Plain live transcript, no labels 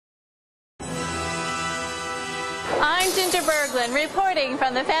I'm Ginger Berglund, reporting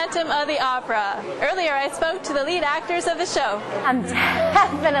from the Phantom of the Opera. Earlier I spoke to the lead actors of the show. I'm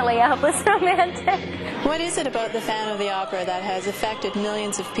definitely a hopeless romantic. What is it about the Phantom of the Opera that has affected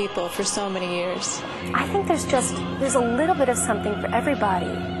millions of people for so many years? I think there's a little bit of something for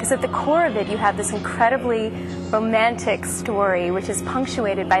everybody. Because at the core of it you have this incredibly romantic story which is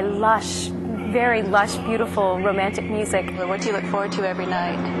punctuated by lush, very lush, beautiful romantic music. What do you look forward to every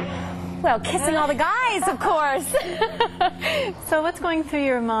night? Well, kissing all the guys, of course. So what's going through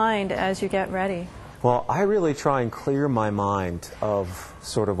your mind as you get ready? Well, I really try and clear my mind of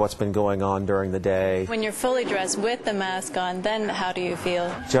sort of what's been going on during the day. When you're fully dressed with the mask on, then how do you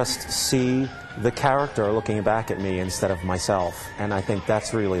feel? Just see the character looking back at me instead of myself. And I think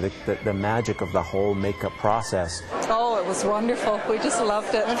that's really the magic of the whole makeup process. Oh, it was wonderful. We just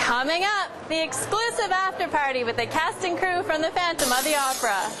loved it. Coming up, the exclusive after party with the cast and crew from the Phantom of the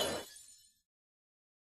Opera.